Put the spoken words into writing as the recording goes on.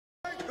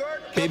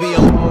Baby,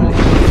 I'm holy.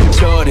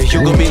 Shorty,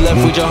 you gon' be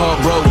left with your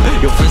heart broke.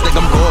 Your friends think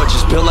I'm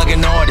gorgeous, built like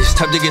an artist.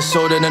 Time to get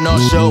sold in an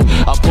art show.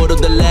 I pulled up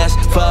the last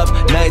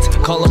 5 nights,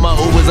 calling my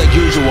Ubers like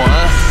usual,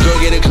 huh? Girl,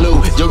 get a clue,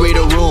 you read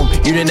a room.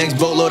 You the next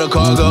boatload of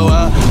cargo,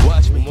 huh?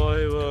 Watch me.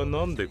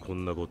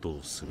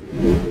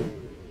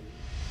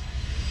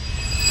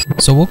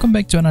 So welcome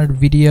back to another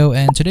video,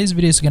 and today's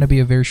video is going to be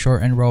a very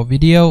short and raw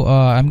video.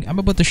 I'm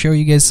about to show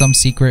you guys some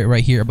secret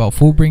right here about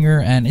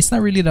Fullbringer, and it's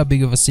not really that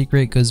big of a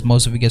secret because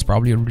most of you guys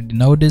probably already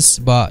know this.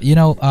 But you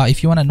know,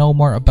 if you want to know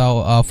more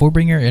about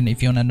Fullbringer, and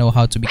if you want to know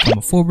how to become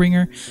a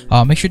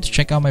Fullbringer, make sure to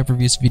check out my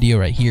previous video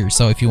right here.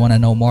 So if you want to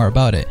know more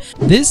about it,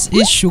 this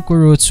is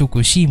Shukuro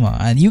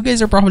Tsukushima, and you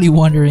guys are probably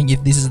wondering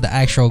if this is the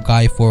actual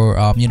guy for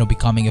you know,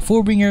 becoming a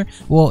Fullbringer.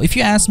 Well, if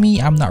you ask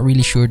me, I'm not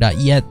really sure that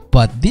yet,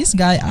 but this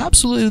guy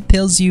absolutely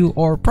tells you,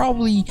 or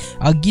probably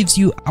gives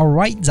you a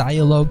right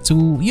dialogue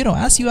to, you know,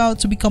 ask you out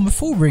to become a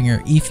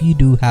Fullbringer if you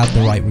do have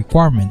the right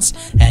requirements.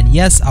 And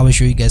yes, I will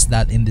show you guys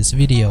that in this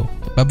video.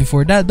 But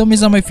before that, don't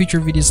miss out my future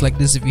videos like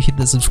this. If you hit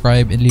the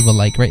subscribe and leave a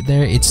like right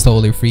there, it's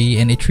totally free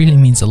and it really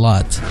means a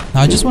lot.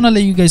 Now I just want to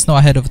let you guys know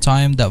ahead of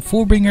time that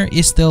Fullbringer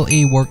is still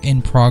a work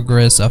in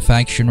progress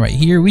faction right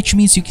here, which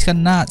means you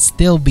cannot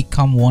still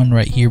become one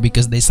right here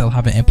because they still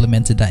haven't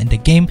implemented that in the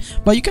game.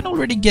 But you can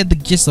already get the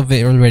gist of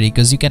it already,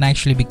 because you can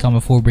actually become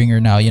a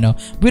Fullbringer now, you know,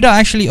 without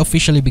actually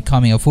officially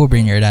becoming a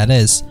Fullbringer, that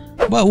is.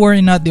 But worry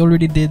not, they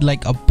already did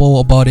like a poll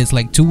about it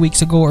like 2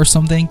 weeks ago or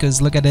something,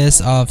 because look at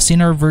this,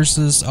 Sinner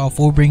versus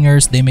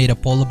Fullbringers, they made a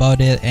poll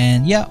about it,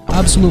 and yeah,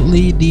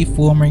 absolutely the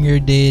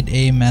Fullbringer did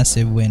a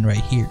massive win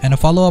right here. And a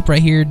follow-up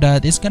right here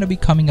that is gonna be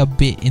coming a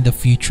bit in the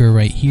future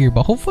right here,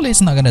 but hopefully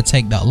it's not gonna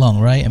take that long,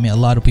 right? I mean, a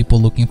lot of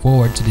people looking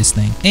forward to this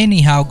thing.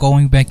 Anyhow,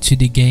 going back to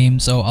the game,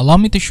 so allow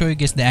me to show you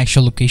guys the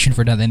actual location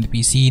for that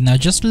NPC. Now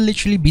just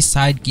literally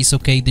beside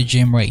Kisoke the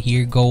gym right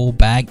here, go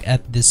back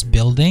at this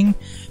building.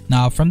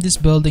 Now from this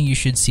building you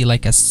should see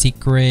like a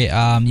secret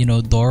you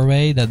know,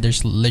 doorway that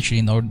there's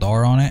literally no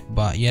door on it,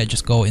 but yeah,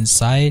 just go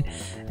inside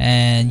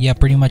and yeah,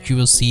 pretty much you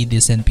will see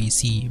this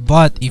NPC.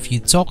 But if you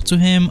talk to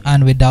him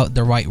and without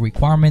the right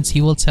requirements,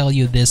 he will tell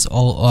you this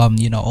all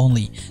you know,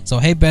 only. So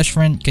hey best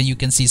friend, you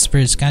can see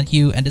spirits, can't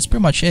you? And that's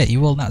pretty much it. He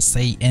will not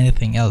say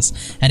anything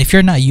else. And if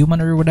you're not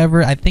human or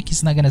whatever, I think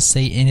he's not gonna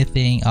say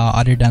anything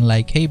other than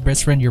like, hey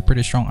best friend, you're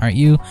pretty strong, aren't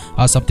you?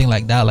 Something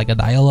like that, like a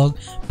dialogue.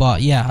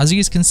 But yeah, as you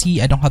guys can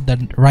see, I don't have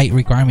the right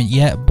requirement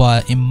yet,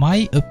 but in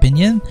my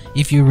opinion,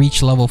 if you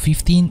reach level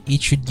 15,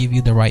 it should give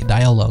you the right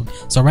dialogue.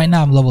 So right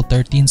now I'm level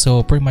 13,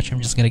 so pretty much I'm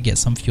just gonna get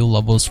some few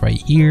levels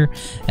right here,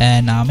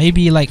 and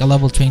maybe like a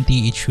level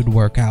 20 it should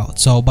work out.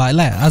 So but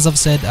as I've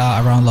said,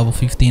 around level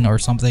 15 or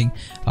something,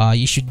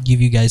 you should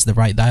give you guys the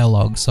right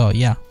dialogue. So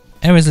yeah,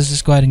 anyways, let's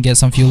just go ahead and get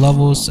some few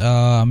levels.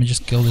 Let me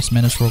just kill this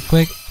menace real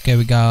quick. Okay,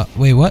 we got,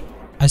 wait, what?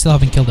 I still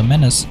haven't killed the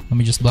menace. Let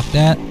me just block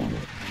that.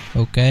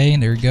 Okay,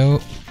 there we go.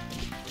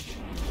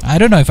 I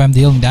don't know if I'm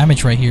dealing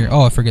damage right here.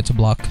 Oh, I forget to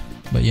block.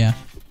 But yeah,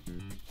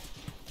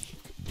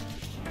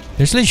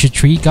 there's literally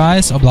 3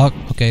 guys. Oh, block.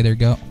 Okay, there you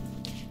go.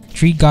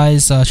 3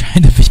 guys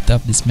trying to beat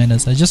up this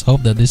menace. I just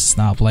hope that this is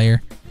not a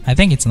player. I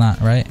think it's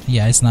not, right?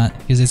 Yeah, it's not,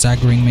 because it's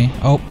aggroing me.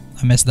 Oh,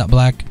 I messed that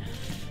black.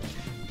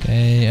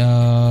 Okay,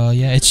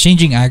 yeah, it's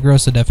changing aggro,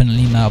 so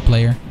definitely not a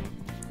player.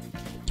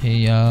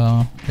 Okay,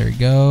 there we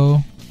go.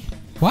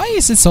 Why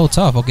is it so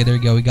tough? Okay, there we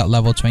go. We got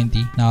level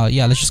 20. Now,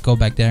 yeah, let's just go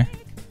back there.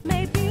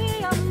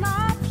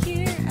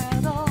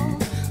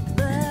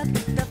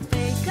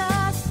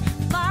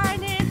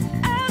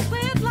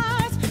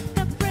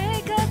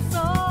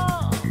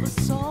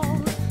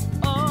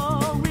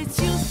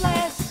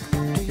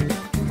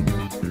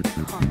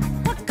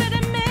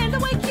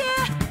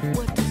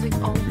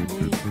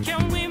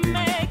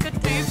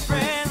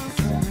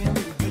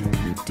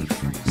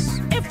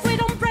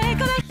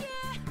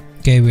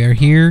 Okay, we are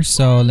here,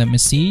 so let me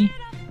see.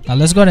 Now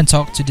let's go ahead and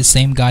talk to the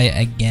same guy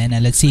again,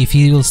 and let's see if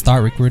he will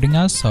start recruiting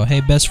us. So hey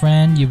best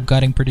friend, you've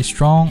gotten pretty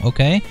strong.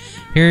 Okay,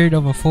 heard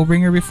of a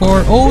Fullbringer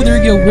before? Oh, there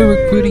you go,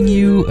 we're recruiting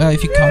you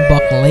if you come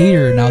back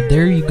later. Now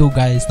there you go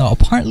guys. Now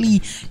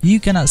apparently you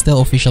cannot still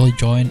officially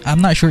join.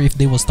 I'm not sure if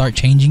they will start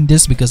changing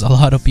this, because a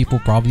lot of people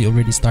probably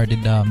already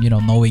started you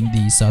know, knowing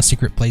these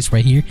secret place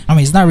right here. I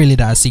mean, it's not really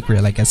that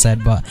secret like I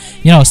said, but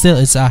you know, still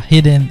it's a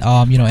hidden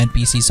you know,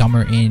 NPC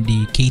somewhere in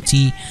the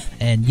KT.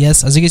 And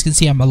yes, as you guys can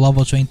see, I'm a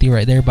level 20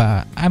 right there,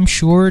 but I'm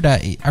sure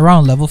that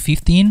around level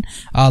 15,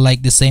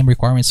 like the same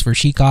requirements for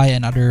Shikai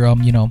and other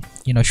you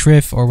know,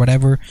 Shrift or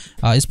whatever,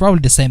 it's probably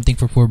the same thing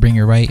for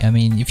Fullbringer, right? I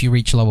mean, if you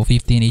reach level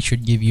 15, it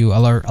should give you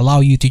allow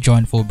you to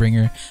join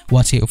Fullbringer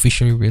once it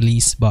officially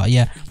released. But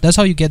yeah, that's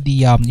how you get the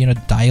you know,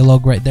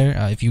 dialogue right there,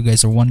 if you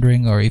guys are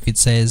wondering, or if it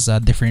says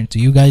different to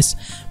you guys.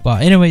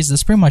 But anyways,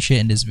 that's pretty much it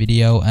in this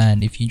video,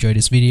 and if you enjoyed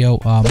this video,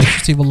 make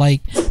sure to leave a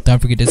like,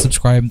 don't forget to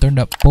subscribe, and turn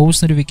that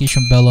post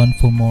notification bell on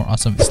for more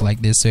awesome videos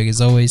like this. So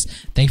as always,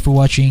 thanks for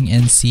watching,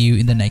 and see you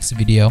in the next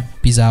video.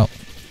 Peace out.